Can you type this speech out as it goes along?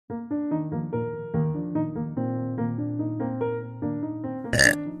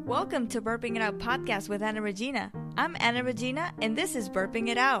Welcome to Burping It Out podcast with Anna Regina. I'm Anna Regina, and this is Burping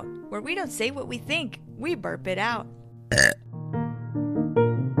It Out, where we don't say what we think, we burp it out.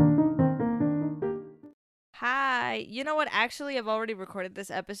 Hi. You know what? Actually, I've already recorded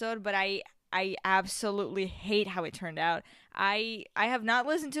this episode, but I absolutely hate how it turned out. I have not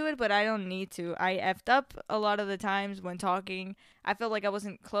listened to it, but I don't need to. I effed up a lot of the times when talking. I felt like I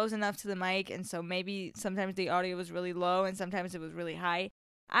wasn't close enough to the mic, and so maybe sometimes the audio was really low and sometimes it was really high.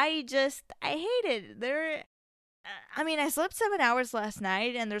 I hate it. I slept 7 hours last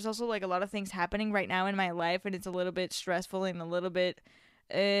night, and there's also like a lot of things happening right now in my life, and it's a little bit stressful and a little bit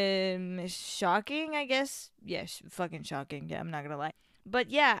shocking, I guess. Yeah, fucking shocking. Yeah, I'm not gonna lie. But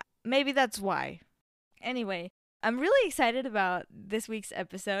yeah, maybe that's why. Anyway, I'm really excited about this week's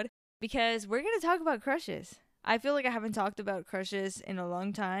episode because we're gonna talk about crushes. I feel like I haven't talked about crushes in a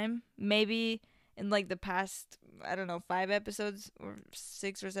long time. Maybe in like the past, I don't know, 5 episodes or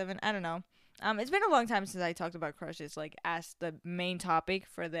 6 or 7. I don't know. It's been a long time since I talked about crushes, like as the main topic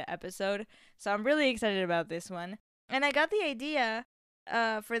for the episode. So I'm really excited about this one. And I got the idea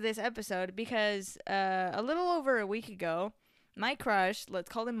for this episode because a little over a week ago, my crush, let's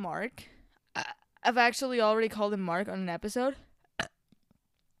call him Mark. I've actually already called him Mark on an episode.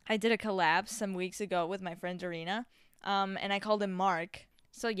 I did a collab some weeks ago with my friend Dorina, and I called him Mark.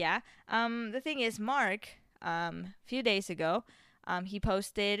 So yeah, the thing is, Mark, a few days ago, he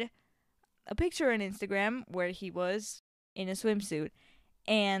posted a picture on Instagram where he was in a swimsuit,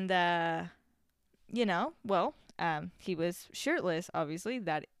 and he was shirtless. Obviously,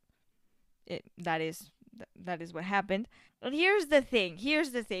 that is what happened. But here's the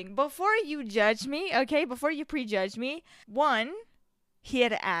thing. Before you judge me, okay? Before you prejudge me, one, he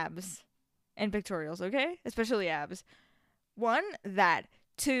had abs and pectorals, okay? Especially abs. One, that.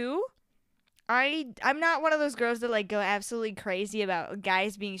 Two, I'm not one of those girls that like go absolutely crazy about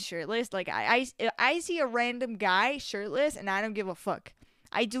guys being shirtless. Like I see a random guy shirtless and I don't give a fuck.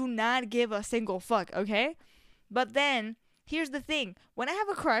 I do not give a single fuck, okay? But then here's the thing. When I have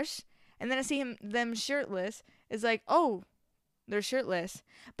a crush and then I see them shirtless, it's like, "Oh, they're shirtless."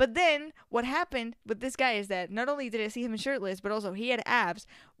 But then what happened with this guy is that not only did I see him shirtless, but also he had abs,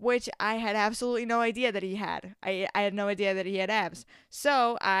 which I had absolutely no idea that he had. I had no idea that he had abs.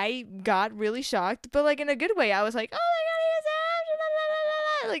 So I got really shocked, but like in a good way. I was like, "Oh my god, he has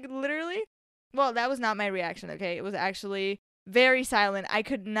abs!" Like literally. Well, that was not my reaction, okay? It was actually very silent. I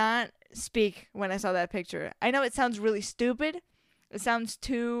could not speak when I saw that picture. I know it sounds really stupid.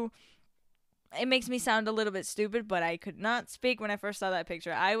 It makes me sound a little bit stupid, but I could not speak when I first saw that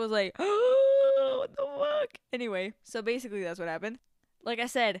picture. I was like, oh, what the fuck? Anyway, so basically that's what happened. Like I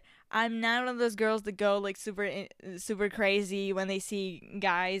said, I'm not one of those girls that go like super crazy when they see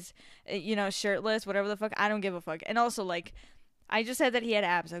guys, shirtless, whatever the fuck. I don't give a fuck. And also, like, I just said that he had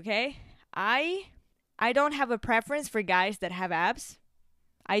abs, okay? I don't have a preference for guys that have abs.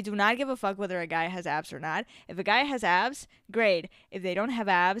 I do not give a fuck whether a guy has abs or not. If a guy has abs, great. If they don't have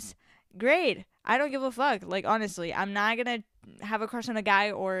abs, great. I don't give a fuck. Like, honestly, I'm not gonna have a crush on a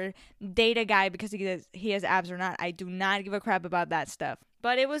guy or date a guy because he has abs or not. I do not give a crap about that stuff.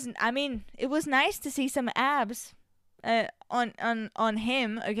 But it was nice to see some abs on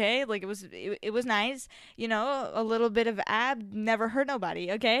him, okay? Like, it was nice. A little bit of ab never hurt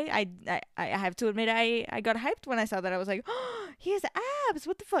nobody, okay? I have to admit I got hyped when I saw that. I was like, "Oh, he has abs.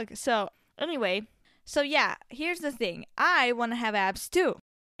 What the fuck?" So, anyway, yeah, here's the thing. I want to have abs too.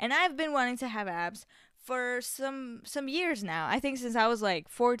 And I've been wanting to have abs for some years now. I think since I was like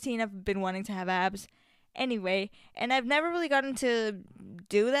 14, I've been wanting to have abs. Anyway, and I've never really gotten to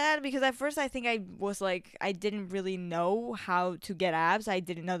do that because at first I think I was like, I didn't really know how to get abs. I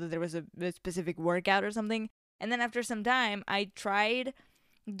didn't know that there was a specific workout or something. And then after some time, I tried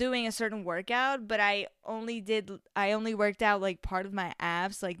doing a certain workout, but I only worked out like part of my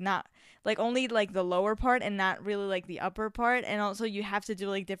abs, like not like only like the lower part and not really like the upper part. And also you have to do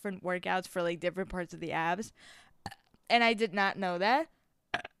like different workouts for like different parts of the abs, and I did not know that.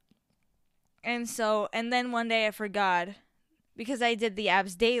 And then one day I forgot because I did the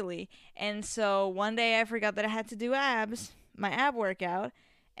abs daily, and so one day I forgot that I had to do my ab workout.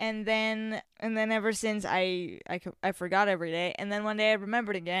 And then ever since I forgot every day. And then one day I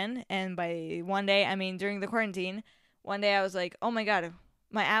remembered again. And by one day, I mean during the quarantine, one day I was like, oh my god,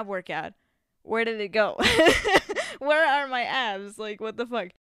 my ab workout. Where did it go? Where are my abs? Like, what the fuck?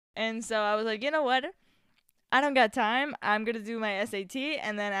 And so I was like, you know what? I don't got time. I'm going to do my SAT.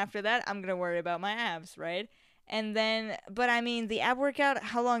 And then after that, I'm going to worry about my abs, right? And then, but I mean, the ab workout,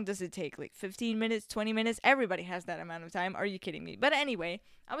 how long does it take? Like 15 minutes, 20 minutes? Everybody has that amount of time. Are you kidding me? But anyway,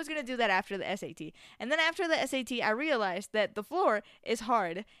 I was going to do that after the SAT. And then after the SAT, I realized that the floor is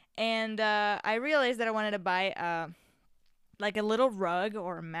hard. And I realized that I wanted to buy like a little rug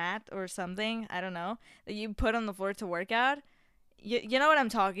or a mat or something, I don't know, that you put on the floor to work out. You know what I'm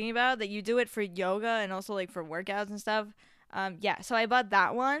talking about? That you do it for yoga and also like for workouts and stuff. Yeah, so I bought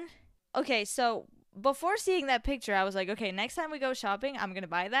that one. Okay, so before seeing that picture, I was like, okay, next time we go shopping, I'm going to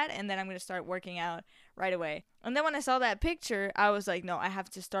buy that and then I'm going to start working out right away. And then when I saw that picture, I was like, no, I have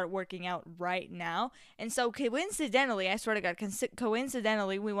to start working out right now. And so coincidentally, I sort of got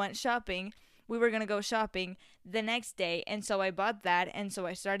coincidentally, we went shopping. We were going to go shopping the next day. And so I bought that. And so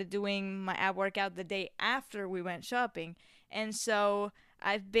I started doing my ab workout the day after we went shopping. And so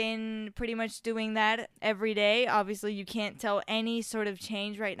I've been pretty much doing that every day. Obviously, you can't tell any sort of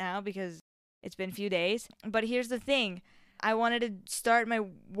change right now because it's been a few days. But here's the thing. I wanted to start my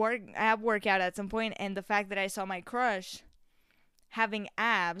ab workout at some point, and the fact that I saw my crush having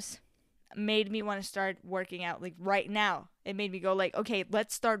abs made me want to start working out like right now. It made me go like, okay,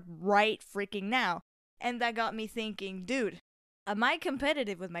 let's start right freaking now. And that got me thinking, dude, am I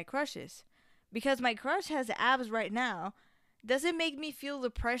competitive with my crushes? Because my crush has abs right now. Does it make me feel the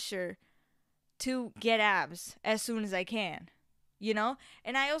pressure to get abs as soon as I can? You know?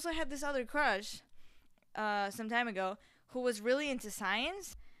 And I also had this other crush some time ago who was really into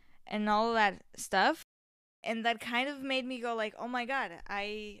science and all of that stuff. And that kind of made me go like, oh my god,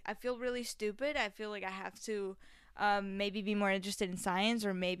 I feel really stupid. I feel like I have to maybe be more interested in science,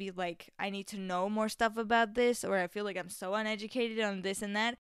 or maybe like I need to know more stuff about this, or I feel like I'm so uneducated on this and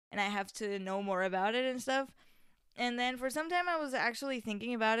that, and I have to know more about it and stuff. And then for some time I was actually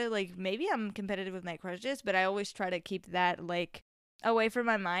thinking about it, like maybe I'm competitive with my crushes, but I always try to keep that like away from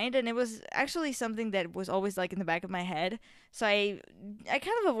my mind, and it was actually something that was always like in the back of my head. So I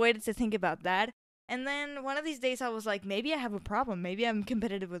kind of avoided to think about that. And then one of these days I was like, maybe I have a problem. Maybe I'm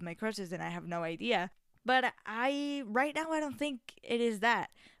competitive with my crushes and I have no idea. But right now I don't think it is that,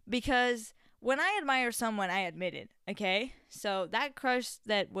 because when I admire someone, I admit it, okay? So that crush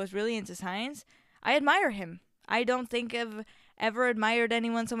that was really into science, I admire him. I don't think I've ever admired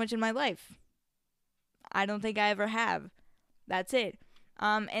anyone so much in my life. I don't think I ever have. That's it.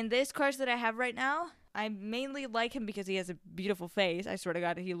 And this crush that I have right now, I mainly like him because he has a beautiful face. I swear to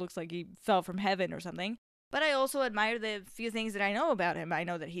God, he looks like he fell from heaven or something. But I also admire the few things that I know about him. I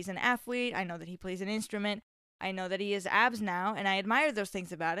know that he's an athlete. I know that he plays an instrument. I know that he has abs now, and I admire those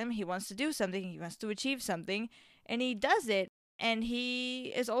things about him. He wants to do something. He wants to achieve something, and he does it. And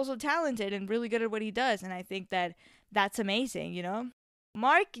he is also talented and really good at what he does, and I think that that's amazing, you know?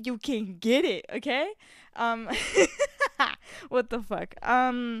 Mark, you can get it, okay? What the fuck?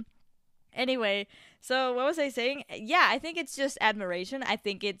 Anyway, so what was I saying? Yeah, I think it's just admiration. I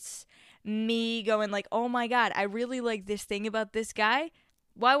think it's me going like, oh my god, I really like this thing about this guy.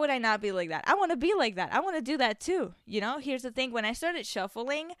 Why would I not be like that? I want to be like that. I want to do that too. You know, here's the thing. When I started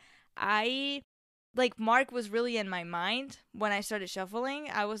shuffling, Mark was really in my mind when I started shuffling.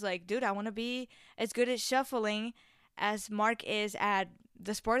 I was like, dude, I want to be as good at shuffling as Mark is at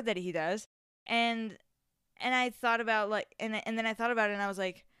the sport that he does. And I thought about and then I thought about it and I was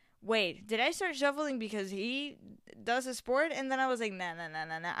like, wait, did I start shuffling because he does a sport? And then I was like, nah.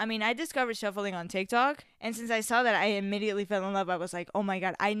 I mean, I discovered shuffling on TikTok, and since I saw that, I immediately fell in love. I was like, oh my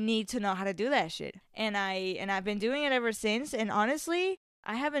god, I need to know how to do that shit. And I've been doing it ever since, and honestly,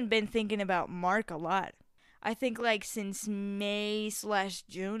 I haven't been thinking about Mark a lot. I think like since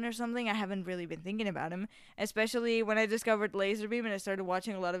May/June or something, I haven't really been thinking about him. Especially when I discovered Laserbeam and I started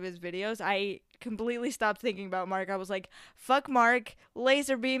watching a lot of his videos, I completely stopped thinking about Mark. I was like, fuck Mark,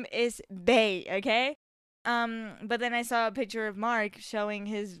 Laserbeam is bae, okay? But then I saw a picture of Mark showing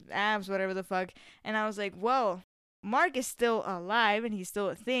his abs, whatever the fuck, and I was like, whoa, Mark is still alive and he's still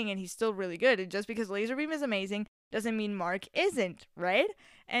a thing and he's still really good. And just because Laserbeam is amazing doesn't mean Mark isn't, right?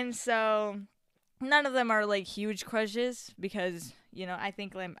 And so none of them are like huge crushes because, you know, I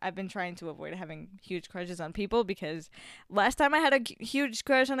think I've been trying to avoid having huge crushes on people because last time I had a huge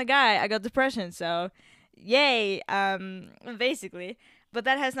crush on a guy, I got depression. So, yay, basically. But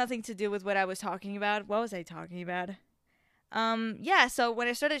that has nothing to do with what I was talking about. What was I talking about? Yeah, so when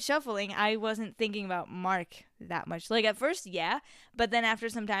I started shuffling, I wasn't thinking about Mark that much. Like, at first, yeah, but then after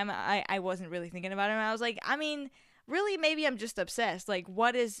some time, I wasn't really thinking about him. I was like, I mean, really, maybe I'm just obsessed. Like,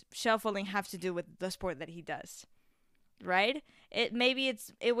 what does shuffling have to do with the sport that he does? Right?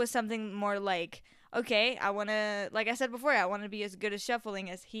 It was something more like, okay, I want to, like I said before, I want to be as good at shuffling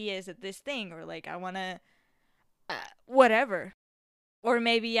as he is at this thing, or like, I want to, whatever. Or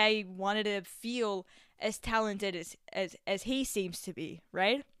maybe I wanted to feel as talented as he seems to be,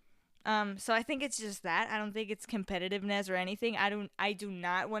 right? So I think it's just that. I don't think it's competitiveness or anything. I do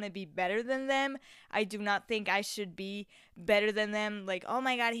not want to be better than them. I do not think I should be better than them. Like, oh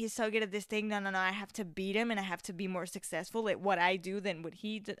my god, he's so good at this thing. No, no, no. I have to beat him and I have to be more successful at what I do than what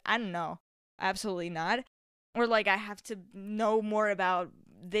he did. I don't know. Absolutely not. Or like I have to know more about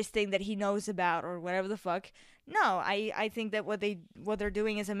this thing that he knows about or whatever the fuck. No, I think that what they're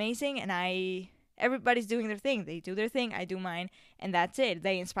doing is amazing, and everybody's doing their thing. They do their thing, I do mine, and that's it.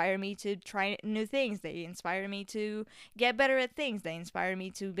 They inspire me to try new things. They inspire me to get better at things. They inspire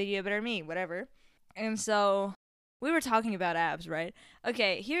me to be a better me, whatever. And so we were talking about abs, right?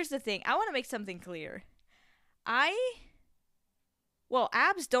 Okay, here's the thing. I want to make something clear. Abs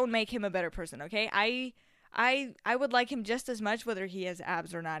don't make him a better person, okay? I would like him just as much whether he has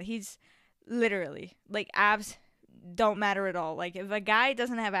abs or not. He's literally, like, abs don't matter at all. Like, if a guy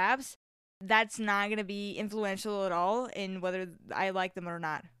doesn't have abs, that's not going to be influential at all in whether I like them or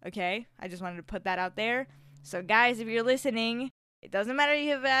not, okay? I just wanted to put that out there. So, guys, if you're listening, it doesn't matter if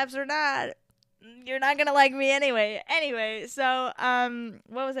you have abs or not. You're not going to like me anyway. Anyway, so,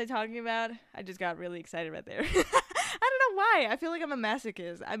 what was I talking about? I just got really excited right there. I don't know why. I feel like I'm a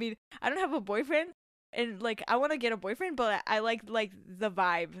masochist. I mean, I don't have a boyfriend. And, like, I want to get a boyfriend, but I like, the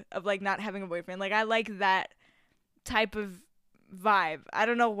vibe of, like, not having a boyfriend. Like, I like that type of vibe. I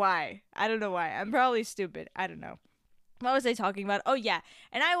don't know why. I'm probably stupid. I don't know. What was I talking about? Oh, yeah.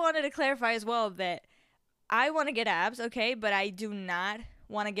 And I wanted to clarify as well that I want to get abs, okay? But I do not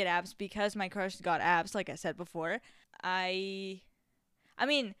want to get abs because my crush got abs, like I said before. I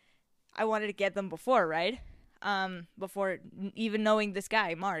mean, I wanted to get them before, right? Before even knowing this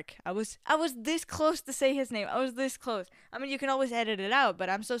guy, Mark. I was this close to say his name. I was this close. I mean, you can always edit it out, but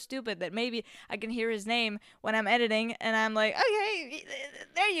I'm so stupid that maybe I can hear his name when I'm editing, and I'm like, okay,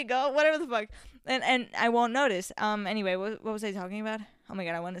 there you go, whatever the fuck, and I won't notice. Anyway, what was I talking about? Oh my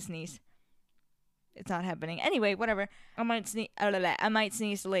god, I want to sneeze. It's not happening. Anyway, whatever. I might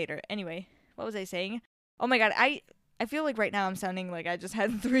sneeze later. Anyway, what was I saying? Oh my god, I feel like right now I'm sounding like I just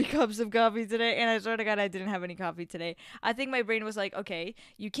had 3 cups of coffee today, and I swear to God I didn't have any coffee today. I think my brain was like, okay,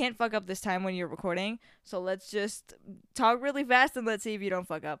 you can't fuck up this time when you're recording, so let's just talk really fast and let's see if you don't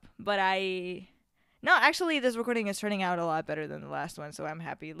fuck up. But no, actually, this recording is turning out a lot better than the last one, so I'm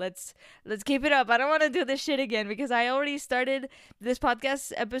happy. Let's keep it up. I don't want to do this shit again because I already started this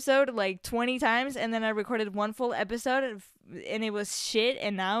podcast episode like 20 times, and then I recorded one full episode, and it was shit,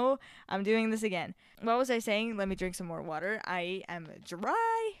 and now I'm doing this again. What was I saying? Let me drink some more water. I am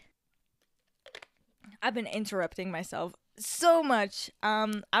dry. I've been interrupting myself so much.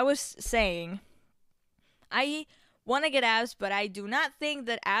 I was saying, I want to get abs, but I do not think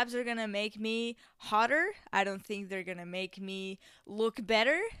that abs are going to make me hotter. I don't think they're going to make me look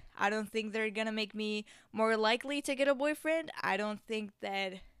better. I don't think they're going to make me more likely to get a boyfriend. I don't think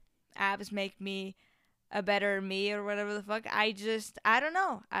that abs make me a better me or whatever the fuck. I don't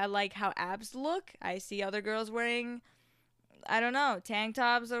know. I like how abs look. I see other girls wearing, I don't know, tank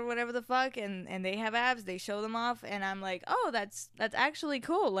tops or whatever the fuck, and they have abs. They show them off, and I'm like, oh, that's actually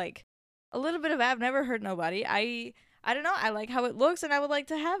cool. Like, a little bit of ab never hurt nobody. I don't know. I like how it looks, and I would like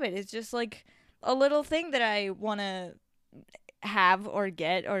to have it. It's just like a little thing that I want to have or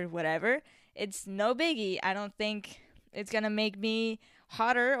get or whatever. It's no biggie. I don't think it's going to make me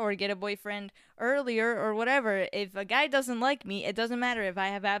hotter or get a boyfriend earlier or whatever. If a guy doesn't like me, it doesn't matter if I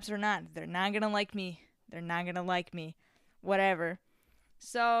have abs or not. They're not going to like me. Whatever.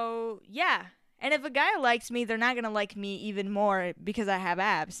 So, yeah. And if a guy likes me, they're not going to like me even more because I have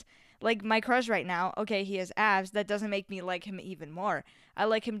abs. Like my crush right now, okay, he has abs. That doesn't make me like him even more. I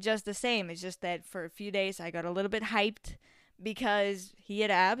like him just the same. It's just that for a few days I got a little bit hyped because he had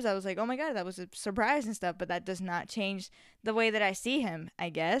abs. I was like, oh my god, that was a surprise and stuff. But that does not change the way that I see him, I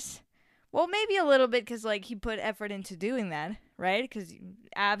guess. Well, maybe a little bit because, like, he put effort into doing that, right? Because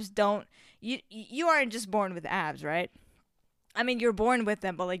abs don't... You aren't just born with abs, right? I mean, you're born with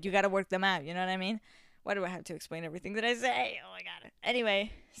them, but, like, you gotta work them out, you know what I mean? Why do I have to explain everything that I say? Oh my god.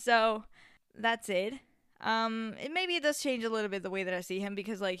 Anyway, so that's it. Maybe it does change a little bit the way that I see him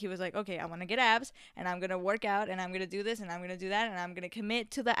because, like, he was like, okay, I want to get abs, and I'm gonna work out, and I'm gonna do this, and I'm gonna do that, and I'm gonna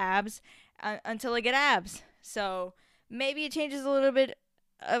commit to the abs until I get abs. So maybe it changes a little bit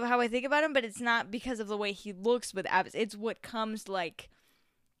of how I think about him, but it's not because of the way he looks with abs. It's what comes, like,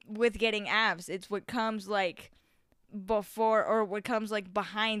 with getting abs. It's what comes, like, before, or what comes, like,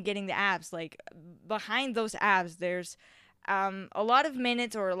 behind getting the abs. Like, behind those abs, there's a lot of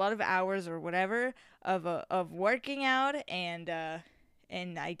minutes or a lot of hours or whatever of working out and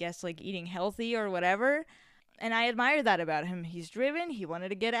I guess, like, eating healthy or whatever. And I admire that about him. He's driven. He wanted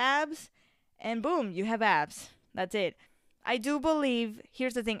to get abs. and boom, you have abs. That's it. I do believe,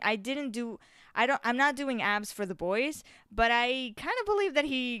 here's the thing, I'm not doing abs for the boys, but I kind of believe that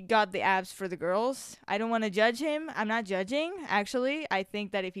he got the abs for the girls. I don't want to judge him. I'm not judging, actually. I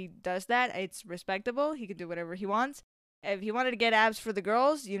think that if he does that, it's respectable. He can do whatever he wants. If he wanted to get abs for the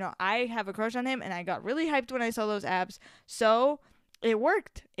girls, I have a crush on him, and I got really hyped when I saw those abs. So it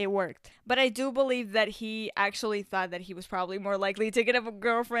worked. It worked. But I do believe that he actually thought that he was probably more likely to get a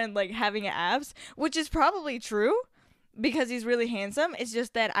girlfriend, like, having abs, which is probably true. Because he's really handsome. It's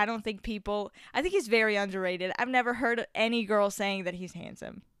just that I think he's very underrated. I've never heard any girl saying that he's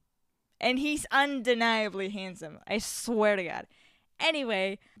handsome. And he's undeniably handsome. I swear to God.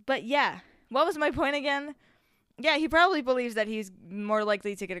 Anyway, but yeah. What was my point again? Yeah, he probably believes that he's more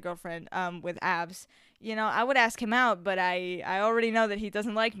likely to get a girlfriend with abs. I would ask him out, but I already know that he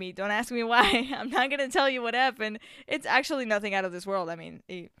doesn't like me. Don't ask me why. I'm not going to tell you what happened. It's actually nothing out of this world. I mean,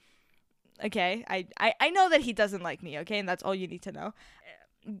 okay, I know that he doesn't like me, okay? And that's all you need to know.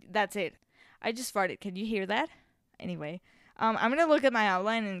 That's it. I just farted. Can you hear that? Anyway, I'm going to look at my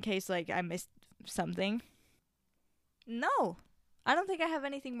outline in case, like, I missed something. No, I don't think I have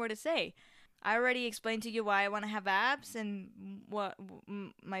anything more to say. I already explained to you why I want to have abs and what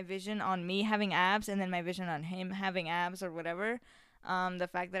my vision on me having abs and then my vision on him having abs or whatever. The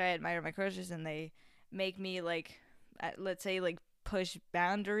fact that I admire my crushes and they make me, like, let's say, like, push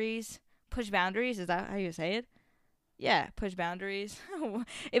boundaries. Push boundaries? Is that how you say it? Yeah, push boundaries.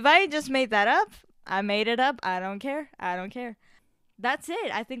 If I just made that up, I made it up. I don't care. That's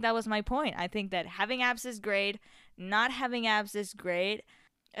it. I think that was my point. I think that having abs is great. Not having abs is great.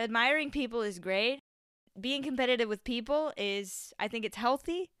 Admiring people is great. Being competitive with people I think it's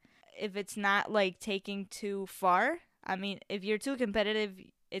healthy. If it's not, like, taking too far. I mean, if you're too competitive,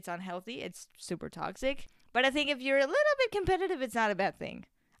 it's unhealthy. It's super toxic. But I think if you're a little bit competitive, it's not a bad thing.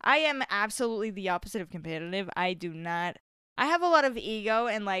 I am absolutely the opposite of competitive. I have a lot of ego,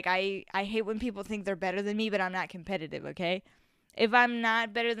 and, like, I hate when people think they're better than me, but I'm not competitive, okay? If I'm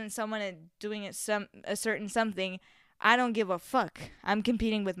not better than someone at doing a certain something, I don't give a fuck. I'm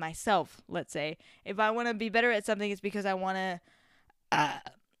competing with myself, let's say. If I want to be better at something, it's because I want to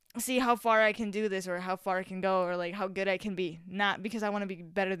see how far I can do this or how far I can go or, like, how good I can be. Not because I want to be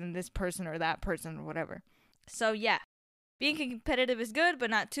better than this person or that person or whatever. So, yeah. Being competitive is good, but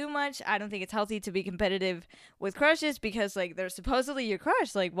not too much. I don't think it's healthy to be competitive with crushes because, like, they're supposedly your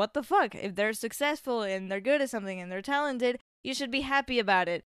crush. Like, what the fuck? If they're successful and they're good at something and they're talented, you should be happy about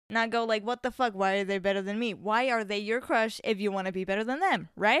it. Not go like, what the fuck? Why are they better than me? Why are they your crush if you want to be better than them,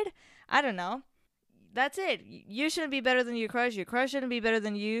 right? I don't know. That's it. You shouldn't be better than your crush. Your crush shouldn't be better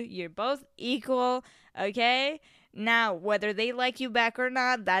than you. You're both equal, okay? Now, whether they like you back or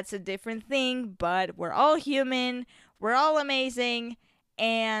not, that's a different thing, but we're all human. We're all amazing,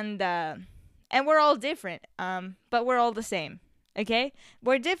 and we're all different, but we're all the same, okay?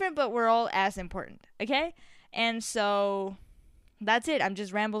 We're different, but we're all as important, okay? And so that's it. I'm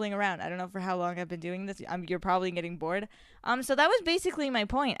just rambling around. I don't know for how long I've been doing this. You're probably getting bored. So that was basically my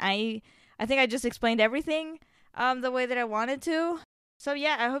point. I think I just explained everything the way that I wanted to. So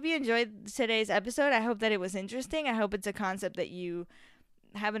yeah, I hope you enjoyed today's episode. I hope that it was interesting. I hope it's a concept that you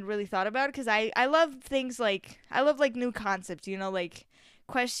haven't really thought about, because I love things like, I love, like, new concepts, like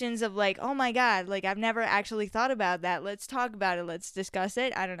questions of, like, oh my god, like, I've never actually thought about that, let's talk about it, let's discuss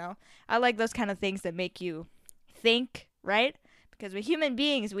it. I don't know, I like those kind of things that make you think, right? Because we're human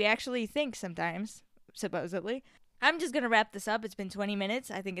beings, we actually think sometimes, supposedly. I'm just gonna wrap this up. It's been 20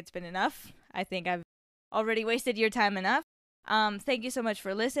 minutes. I think it's been enough. I think I've already wasted your time enough. Thank you so much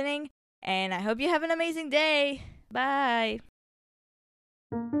for listening, and I hope you have an amazing day. Bye.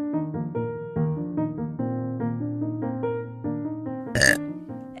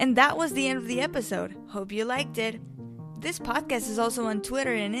 And that was the end of the episode. Hope you liked it. This podcast is also on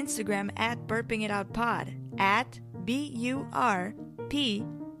Twitter and Instagram at Burping It Out Pod, at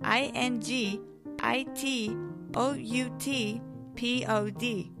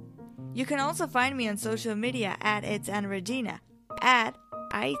BURPINGITOUTPOD. You can also find me on social media at It's Anna Regina, at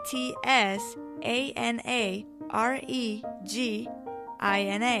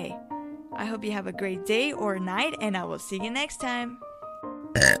ITSANAREGINA. I hope you have a great day or night, and I will see you next time.